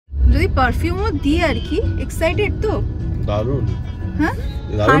যদি পারফিউমও দিই আর কি। এক্সাইটেড তো? দারুণ। হ্যাঁ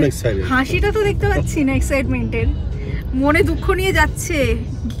দারুণ এক্সাইটেড। হাসিটা তো দেখতে পাচ্ছি না এক্সাইটমেন্টের। মনে দুঃখ নিয়ে যাচ্ছে।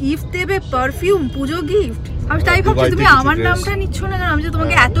 গিফট দেবে পারফিউম, পুজো গিফট। আমি তাই ভাবছি তুমি আমার নামটা নিচ্ছ না, কারণ আমি যে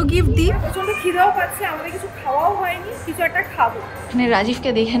তোমাকে এত গিফট দিই। প্রচন্ড খিদেও পাচ্ছে, আমাদের কিছু খাওয়াও হয়নি, কিছু একটা খাবো। এখানে রাজীবকে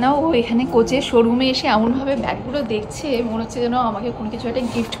দেখে নাও, ও এখানে কোচের শোরুমে এসে এমনভাবে ব্যাগগুলো দেখছে মনে হচ্ছে যেন আমাকে কোনো কিছু একটা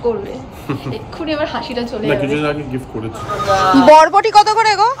গিফট করবে। এক্ষুনি এবার হাসিটা চলে যাবে। কিছুদিন আগে গিফট করেছি। বরবটি কত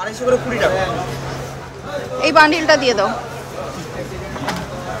করে গো? 250 করে 20 টাকা। এই বান্ডিলটা দিয়ে দাও।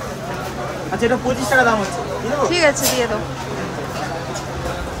 আচ্ছা এটা 25 টাকা দাম হচ্ছে। ঠিক আছে দিয়ে দাও।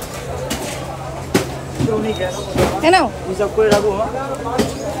 নাও হিসাব করে রাখো।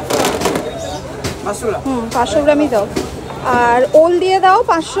 500 গ্রাম। 500 গ্রামই দাও। আর ওল দিয়ে দাও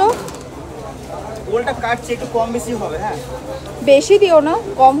 500। ওলটা কাটছে, একটু কম বেশি হবে। হ্যাঁ বেশি দিও না,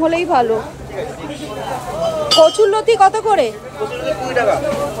 কম হলেই ভালো। কচুরলতি কত করে? কচুরলতি 20 টাকা।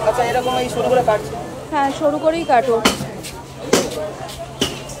 আচ্ছা এরকম এই সরু করে কাটছে। হ্যাঁ সরু করেই কাটো।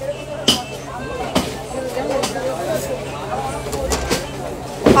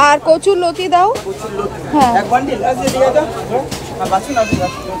 আর কচুরলতি দাও। কচুরলতি হ্যাঁ এক বান্ডিল আছে দিয়ে দাও। আর বাছুন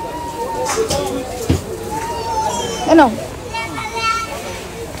না নাও।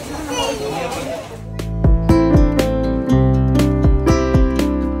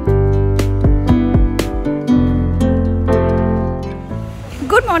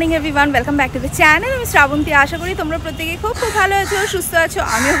 Good morning everyone, welcome back to the channel. আমি শ্রাবন্তী। আশা করি তোমরা প্রত্যেকেই খুব ভালো আছো, সুস্থ আছো।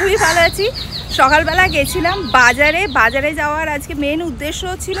 আমিও খুবই ভালো আছি। সকালবেলা গেছিলাম বাজারে যাওয়ার আজকে মেন উদ্দেশ্য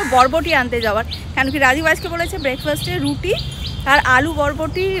ছিল বরবটি আনতে যাওয়ার। কেন কি রাজীব আজকে বলেছে ব্রেকফাস্টে রুটি আর আলু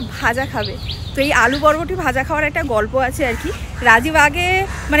বরবটি ভাজা খাবে। তো এই আলু বরবটি ভাজা খাওয়ার একটা গল্প আছে আর কি। রাজীব আগে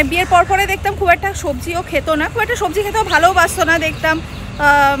মানে বিয়ের পরে দেখতাম খুব একটা সবজিও খেত না, খুব একটা সবজি খেতেও ভালোবাসতো না। দেখতাম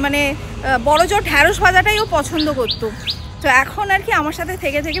মানে বড় জোর ঢ্যাঁড়স ভাজাটাই ও পছন্দ করতো। তো এখন আর কি আমার সাথে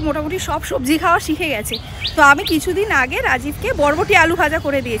থেকে মোটামুটি সব সবজি খাওয়া শিখে গেছে। তো আমি কিছুদিন আগে রাজীবকে বরবটি আলু ভাজা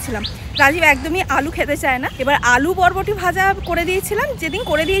করে দিয়েছিলাম। রাজীব একদমই আলু খেতে চায় না। এবার আলু বরবটি ভাজা করে দিয়েছিলাম। যেদিন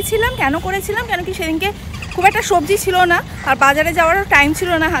করে দিয়েছিলাম কেন কি সেদিনকে খুব একটা সবজি ছিল না আর বাজারে যাওয়ারও টাইম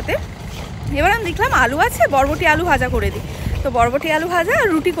ছিল না হাতে। এবার আমি দেখলাম আলু আছে, বরবটি আলু ভাজা করে দিই। তো বরবটি আলু ভাজা আর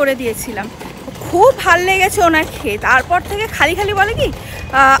রুটি করে দিয়েছিলাম। খুব ভালো লেগেছে ওনার খেয়ে। তারপর থেকে খালি বলে কি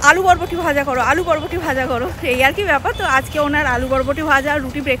আলু বরবটি ভাজা করো, আলু বরবটি ভাজা করো, এই আর কি ব্যাপার। তো আজকে ওনার আলু বরবটি ভাজা আর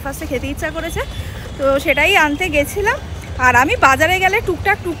রুটি ব্রেকফাস্টে খেতে ইচ্ছা করেছে, তো সেটাই আনতে গেছিলাম। আর আমি বাজারে গেলে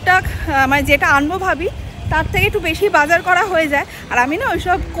টুকটাক মানে যেটা আনবো ভাবি তার থেকে একটু বেশি বাজার করা হয়ে যায়। আর আমি না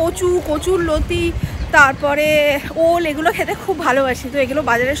ওইসব কচুরলতি তারপরে ওল এগুলো খেতে খুব ভালোবাসি। তো এগুলো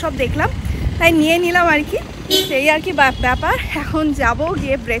বাজারে সব দেখলাম, তাই নিয়ে নিলাম আর কি। সেই আর কি ব্যাপার। এখন যাব,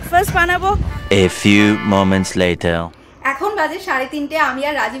 গিয়ে ব্রেকফাস্ট বানাবো। A few moments later. এখন বাজে 3:30। আমি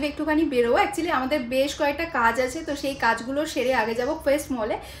আর রাজীব একটুখানি বেরোবো। অ্যাকচুয়ালি আমাদের বেশ কয়েকটা কাজ আছে, তো সেই কাজগুলো সেরে আগে যাব ফেস্ট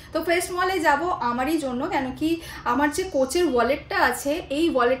মলে। তো ফেস্ট মলে যাব আমারই জন্য, কেন কি আমার যে কোচের ওয়ালেটটা আছে এই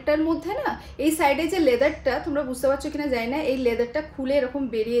ওয়ালেটটার মধ্যে না এই সাইডে যে লেদারটা, তোমরা বুঝতে পারছো কিনা জানি না, এই লেদারটা খুলে এরকম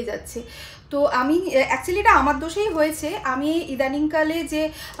বেরিয়ে যাচ্ছে। তো আমি অ্যাকচুয়ালি এটা আমার দোষেই হয়েছে। আমি ইদানিংকালে যে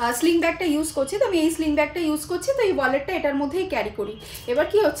স্লিং ব্যাগটা ইউজ করছি, তো আমি এই স্লিং ব্যাগটা ইউজ করছি, তো এই ওয়ালেটটা এটার মধ্যেই ক্যারি করি। এবার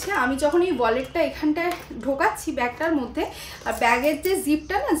কি হচ্ছে, আমি যখন এই ওয়ালেটটা এখানটায় ঢোকাচ্ছি ব্যাগটার মধ্যে, আর ব্যাগের যে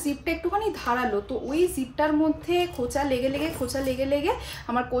জিপটা একটুখানি ধারালো, তো ওই জিপটার মধ্যে খোঁচা লেগে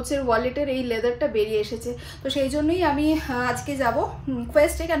আমার কোচের ওয়ালেটের এই লেদারটা বেরিয়ে এসেছে। তো সেই জন্যই আমি আজকে যাব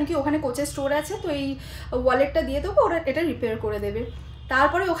কোয়েস্টে, কেন কি ওখানে কোচের স্টোর আছে। তো এই ওয়ালেটটা দিয়ে দেবো, ওরা এটা রিপেয়ার করে দেবে।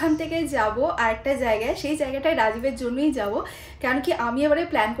 তারপরে ওখান থেকে যাব আরেকটা জায়গায়, সেই জায়গাটায় রাজীবের জন্যই যাব। কেন কি আমি এবারে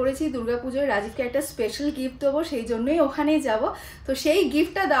প্ল্যান করেছি দুর্গাপুজোয় রাজীবকে একটা স্পেশাল গিফট দেবো, সেই জন্যই ওখানেই যাব। তো সেই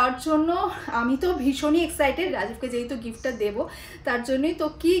গিফটটা দেওয়ার জন্য আমি তো ভীষণই এক্সাইটেড, রাজীবকে যেহেতু গিফটটা দেবো তার জন্যই। তো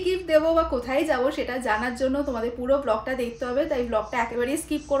কী গিফট দেবো বা কোথায় যাব সেটা জানার জন্য তোমাদের পুরো ব্লগটা দেখতে হবে, তাই ব্লগটা একেবারেই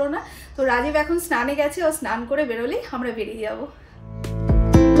স্কিপ করো না। তো রাজীব এখন স্নানে গেছে, ও স্নান করে বেরোলেই আমরা বেরিয়ে যাবো।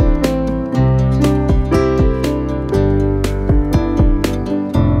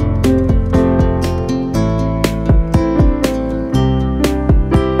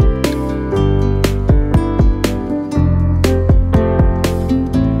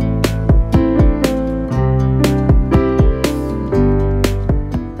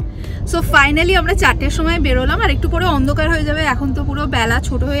 ফাইনালি আমরা 4টের সময় বেরোলাম, আর একটু পরে অন্ধকার হয়ে যাবে। এখন তো পুরো বেলা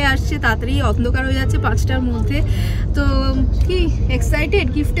ছোট হয়ে আসছে, তাড়াতাড়ি অন্ধকার হয়ে যাচ্ছে 5টার মধ্যে। তো কি এক্সাইটেড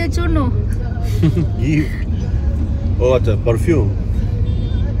গিফটের জন্য? ও আচ্ছা, পারফিউম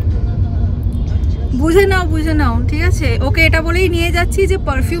বুঝে নাও ঠিক আছে। ওকে এটা বলেই নিয়ে যাচ্ছি যে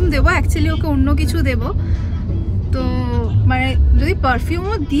পারফিউম দেবো, অ্যাকচুয়ালি ওকে অন্য কিছু দেবো। তো মানে যদি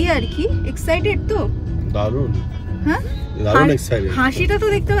পারফিউমও দিই আর কি। এক্সাইটেড তো? দারুণ। হ্যাঁ হাসিটা তো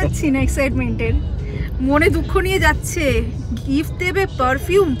দেখতে পাচ্ছি না এক্সাইটমেন্টের। মনে দুঃখ নিয়ে যাচ্ছে। গিফট দেবে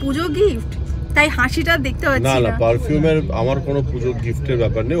পারফিউম, পুজো গিফট, তাই হাসিটা দেখতে না পাচ্ছি না না। পারফিউমের আমার কোনো পুজো গিফটের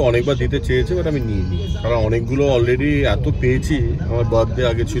ব্যাপার নেই, অনেকবার দিতে চেয়েছে বাট আমি নিইনি, কারণ অনেকগুলো অলরেডি এত পেয়েছি, আমার বার্থডে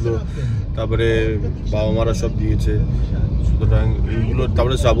আগে ছিল, তারপরে বাবা মারা সব দিয়েছে, সুতরাং এইগুলো,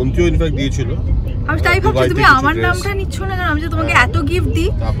 তারপরে শ্রাবন্তীও ইনফ্যাক্ট দিয়েছিল। আমি তাই ভাবছি দুবাইতে তুমি কিছু আমার dress। নামটা নিচ্ছ না কেন? আমি যে তোমাকে এত গিফট দিই।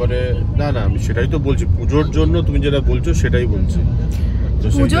 তারপরে না না আমি সেটাই তো বলছি, পুজোর জন্য তুমি যেটা বলছো সেটাই বলছি। তো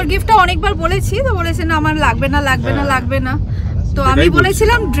পুজোর গিফটটা অনেকবার বলেছি, তো বলেছে না আমার লাগবে না লাগবে না হ্যাঁ। লাগবে না। তো সেটাই আমি বলছি।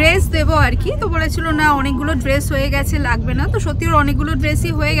 বলেছিলাম ড্রেস দেবো আর কি, তো বলেছিল না অনেকগুলো ড্রেস হয়ে গেছে লাগবে না। তো সত্যি ওর অনেকগুলো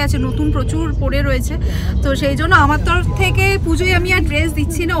ড্রেসই হয়ে গেছে, নতুন প্রচুর পরে রয়েছে। তো সেই জন্য আমার তরফ থেকে পুজোয় আমি আর ড্রেস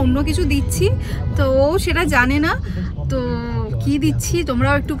দিচ্ছি না, অন্য কিছু দিচ্ছি। তো ও সেটা জানে না, তো কি দিচ্ছি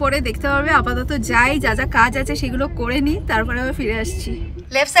তোমরাও একটু পরে দেখতে পারবে। আপাতত যাই, যা যা কাজ আছে সেগুলো করে নিই, তারপরে আবার ফিরে আসছি।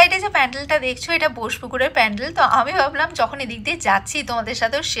 লেফট সাইডে যে প্যান্ডেলটা দেখছো এটা বোসপুকুরের প্যান্ডেল। তো আমি ভাবলাম যখন এদিক দিয়ে যাচ্ছি তোমাদের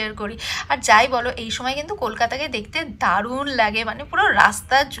সাথেও শেয়ার করি। আর যাই বলো, এই সময় কিন্তু কলকাতাকে দেখতে দারুণ লাগে, মানে পুরো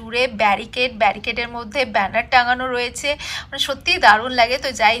রাস্তা জুড়ে ব্যারিকেডের মধ্যে ব্যানার টাঙানো রয়েছে, মানে সত্যিই দারুণ লাগে। তো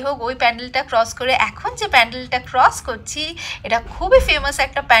যাই হোক, ওই প্যান্ডেলটা ক্রস করে এখন যে প্যান্ডেলটা ক্রস করছি, এটা খুবই ফেমাস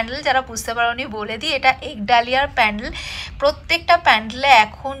একটা প্যান্ডেল। যারা বুঝতে পারোনি বলে দিই, এটা একডালিয়ার প্যান্ডেল। প্রত্যেকটা প্যান্ডেলে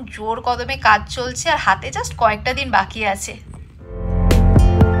এখন জোর কদমে কাজ চলছে, আর হাতে জাস্ট কয়েকটা দিন বাকি আছে।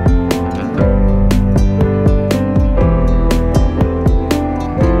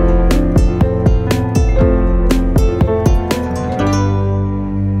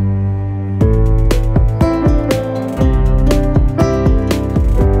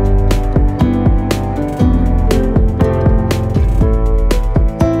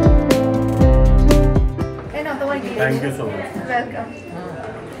 Thank you so much. Welcome.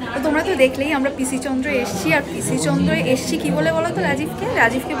 তো তোমরা তো দেখলেই আমরা পিসি চন্দ্র এসছি, আর পিসি চন্দ্র এসছি কি বলে বলো তো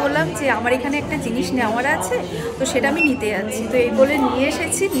রাজীবকে বললাম যে আমার এখানে একটা জিনিস নেওয়ার আছে, তো সেটা আমি নিতে যাচ্ছি। তো এই বলে নিয়ে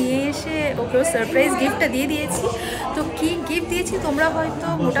এসে ওকেও সারপ্রাইজ গিফটটা দিয়ে দিয়েছি। তো কি গিফট দিয়েছি তোমরা হয়তো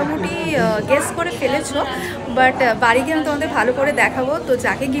মোটামুটি গেস করে ফেলেছো, বাট বাড়ি গিয়ে আমি তোমাদের ভালো করে দেখাবো। তো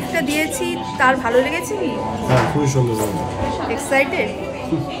যাকে গিফটটা দিয়েছি তার ভালো লেগেছে কি? হ্যাঁ খুবই সুন্দর। এক্সাইটেড?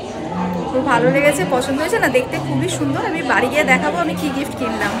 খুব ভালো লেগেছে, পছন্দ হয়েছে না? দেখতে খুবই সুন্দর। আমি বাড়ি গিয়ে দেখাবো আমি কি গিফট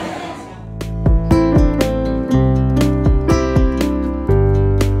কিনলাম।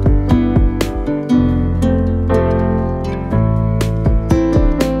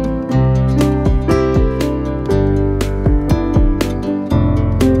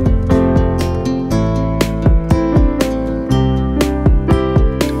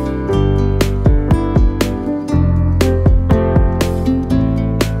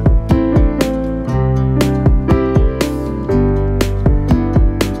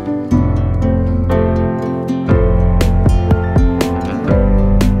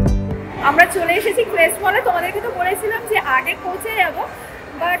 আমরা চলে এসেছি ক্রেস মলে। তোমাদেরকে তো বলেছিলাম যে আগে পৌঁছে যাবো,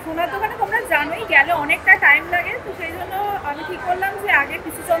 বাট ওনার দোকানে তোমরা জানোই গেলে অনেকটা টাইম লাগে। তো সেই জন্য আমি ঠিক করলাম যে আগে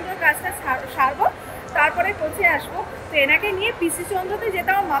পিসি চন্দ্রর কাজটা সারবো, তারপরে পৌঁছে আসবো। তো এনাকে নিয়ে পিসি চন্দ্রতে যেতে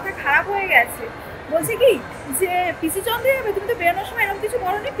আমার মাথা খারাপ হয়ে গেছে। বলছে কি যে পিসি চন্দ্রে যাবে, তুমি তো বেরোনোর সময় এরকম কিছু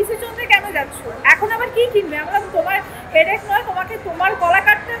বলোনি, পিসি চন্দ্রে কেন যাচ্ছ, এখন আবার কি কিনবে? আমরা তোমার হেডেক নয়, তোমার গলা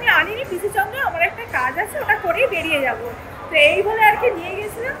কাটতে আমি আনিনি পিসি চন্দ্রে, আমার একটা কাজ আছে, ওটা করেই বেরিয়ে যাবো। তো এই বলে আর কি নিয়ে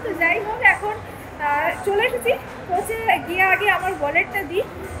গেছিলাম। তো যাই হোক, এখন চলে এসেছি। পৌঁছে গিয়ে আগে আমার ওয়ালেটটা দিই,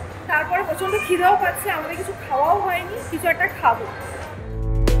 তারপরে প্রচণ্ড খিদেও পাচ্ছে, আমাদের কিছু খাওয়াও হয়নি, কিছু একটা খাবো।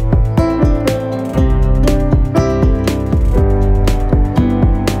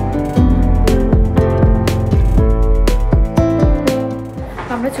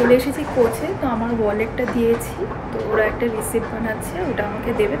 আমরা চলে এসেছি কোচে। তো আমার ওয়ালেটটা দিয়েছি, তো ওরা একটা রিসিপ্ট বানাচ্ছে, ওটা আমাকে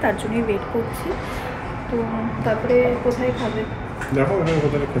দেবে, তার জন্যই ওয়েট করছি। তো তারপরে কোথায় খাবে? দেখো এখানে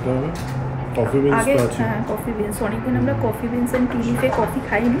কোথায় খেতে হবে। কফি বিনস আগে তো আছে। হ্যাঁ, কফি বিনস। অনেকদিন আমরা coffee beans and T লিফে coffee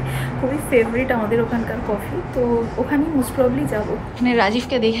খাইনি, খুবই ফেভারিট আমাদের ওখানকার কফি। তো ওখানেই মোস্ট প্রবলি যাবো। এখানে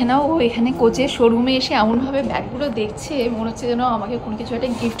রাজীবকে দেখে নাও, ও এখানে কোচের শোরুমে এসে এমনভাবে ব্যাগগুলো দেখছে, মনে হচ্ছে যেন আমাকে কোনো কিছু একটা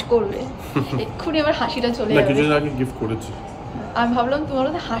গিফট করবে। এক্ষুনি আবার হাসিটা চলে যাবে। কিছুদিন আগে গিফট করেছি। আমি ভাবলাম তোমার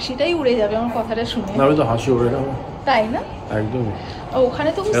মধ্যে হাসিটাই উড়ে যাবে আমার কথাটা শুনে। না আমি তো হাসি ওড়ে না। তাই না? একদমই। ওখানে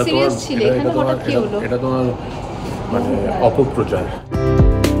তো খুব সিরিয়াস ছিল, এখানে হঠাৎ কি হলো? এটা তোমার মানে অপপ্রচার।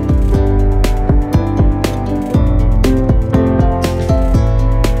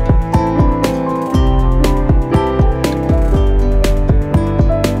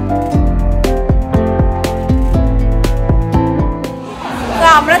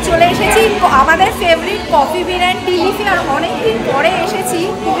 আমরা চলে এসেছি আমাদের ফেভারিট কফি বিন অ্যান্ড টি লিফে, আর অনেকদিন পরে এসেছি,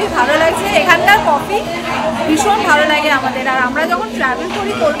 খুবই ভালো লাগছে। এখানকার কফি ভীষণ ভালো লাগে আমাদের। আর আমরা যখন ট্রাভেল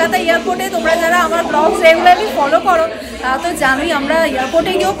করি কলকাতা এয়ারপোর্টে, তোমরা যারা আমার ব্লগস রেগুলারলি ফলো করো তারা তো জানোই আমরা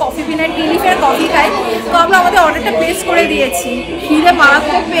এয়ারপোর্টে গিয়েও coffee bin and T লিফের coffee খাই। তো আমরা আমাদের অর্ডারটা প্লেস করে দিয়েছি, খিদে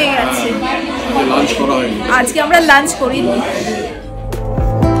মারাত্মক পেয়ে গেছে। লাঞ্চ করা হয়নি। আজকে আমরা লাঞ্চ করিনি।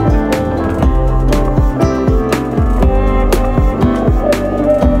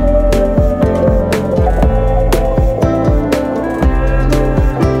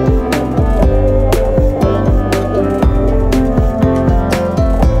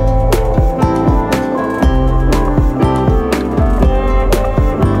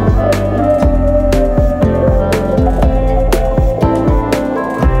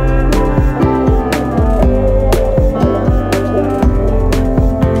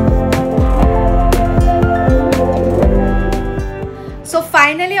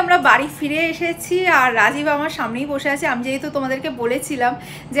 ফাইনালি আমরা বাড়ি ফিরে এসেছি আর রাজীব আমার সামনেই বসে আছে। আমি যেহেতু তোমাদেরকে বলেছিলাম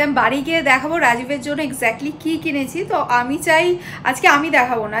যে আমি বাড়ি গিয়ে দেখাবো রাজীবের জন্য এক্স্যাক্টলি কি কিনেছি, তো আমি চাই আজকে আমি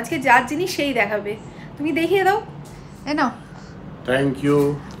দেখাবো না, আজকে যার জিনিস সেই দেখাবে। তুমি দেখিয়ে দাও। এ নাও। Thank you,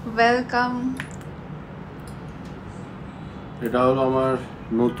 welcome. এটা হলো আমার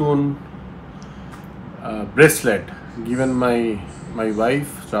নতুন bracelet, given my wife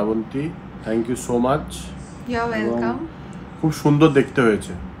Srabanti. Thank you so much. You R welcome. খুব সুন্দর দেখতে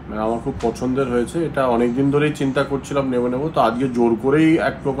হয়েছে, মানে আমার খুব পছন্দের হয়েছে। এটা অনেক দিন ধরেই চিন্তা করছিলাম নেবো, তো আজকে জোর করেই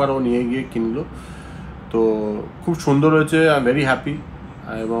এক প্রকার ও নিয়ে গিয়ে কিনলো। তো খুব সুন্দর হয়েছে, আই এম ভেরি হ্যাপি,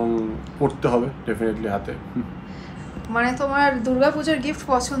 এবং পড়তে হবে ডেফিনেটলি হাতে। মানে তোমার দুর্গাপূজার গিফট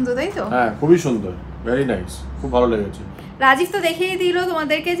পছন্দ, তাই তো? হ্যাঁ, খুবই সুন্দর, ভেরি নাইস, খুব ভালো লেগেছে। রাজীব তো দেখিয়ে দিল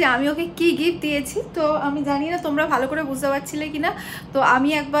তোমাদেরকে যে আমি ওকে কি গিফট দিয়েছি। তো আমি জানি না তোমরা ভালো করে বুঝতে পারছিলে কিনা, তো আমি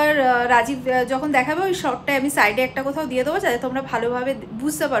একবার রাজীব যখন দেখাবে ওই শর্টটায় আমি সাইডে একটা কোথাও দিয়ে দেবো যাতে তোমরা ভালোভাবে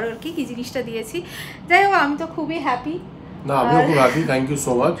বুঝতে পারো আর কি কি জিনিসটা দিয়েছি। যাই হোক, আমি তো খুবই হ্যাপি। না, আমিও খুব happy, thank you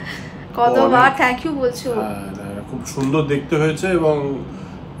so much. কতবার থ্যাংক ইউ বলছো। খুব সুন্দর দেখতে হয়েছে এবং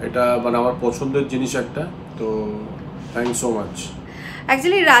এটা মানে আমার পছন্দের জিনিস একটা, তো thank you so much.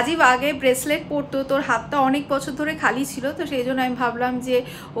 Actually Rajib আগে ব্রেসলেট পরতো, তোর হাতটা অনেক বছর ধরে খালি ছিল, তো সেই জন্য আমি ভাবলাম যে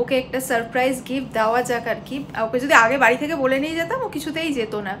ওকে একটা সারপ্রাইজ গিফট দেওয়া যাক আর কি। ওকে যদি আগে বাড়ি থেকে বলে নিয়ে যেতাম ও কিছুতেই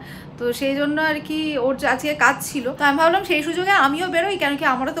যেত না, তো সেই জন্য আর কি ওর আজকে কাজ ছিল, তো আমি ভাবলাম সেই সুযোগে আমিও বেরোই, কেন কি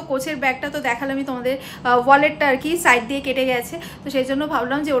আমারও তো কোচের ব্যাগটা তো দেখালামই তোমাদের, ওয়ালেটটা আর কি সাইড দিয়ে কেটে গেছে, তো সেই জন্য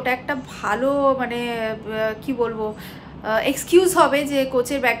ভাবলাম যে ওটা একটা ভালো মানে কি বলবো এক্সকিউজ হবে যে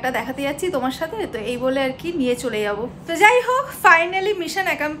কোচের ব্যাগটা দেখাতে যাচ্ছি তোমার সাথে, তো এই বলে আর কি নিয়ে চলে যাব। তো যাই হোক, ফাইনালি মিশন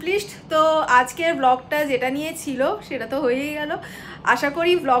অ্যাকমপ্লিশড। তো আজকের ব্লগটা যেটা নিয়ে ছিল সেটা তো হয়েই গেল। আশা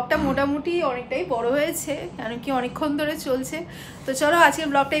করি ব্লগটা মোটামুটি অনেকটাই বড় হয়েছে, কেন কি অনেকক্ষণ ধরে চলছে। তো চলো আজকের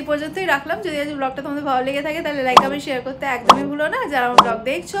ব্লগটা এই পর্যন্তই রাখলাম। যদি আজকে ব্লগটা তোমাদের ভালো লেগে থাকে তাহলে লাইক কমেন্ট শেয়ার করতে একদমই ভুলো না। যারা আমার ব্লগ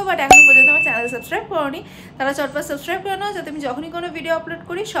দেখছো বাট এখনো পর্যন্ত আমার চ্যানেল সাবস্ক্রাইব করোনি তারা চটপট সাবস্ক্রাইব করে নাও, যাতে আমি যখনই কোনো ভিডিও আপলোড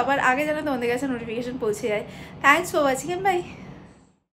করি সবার আগে যেন তোমাদের কাছে নোটিফিকেশন পৌঁছে যায়। Thanks for watching and by.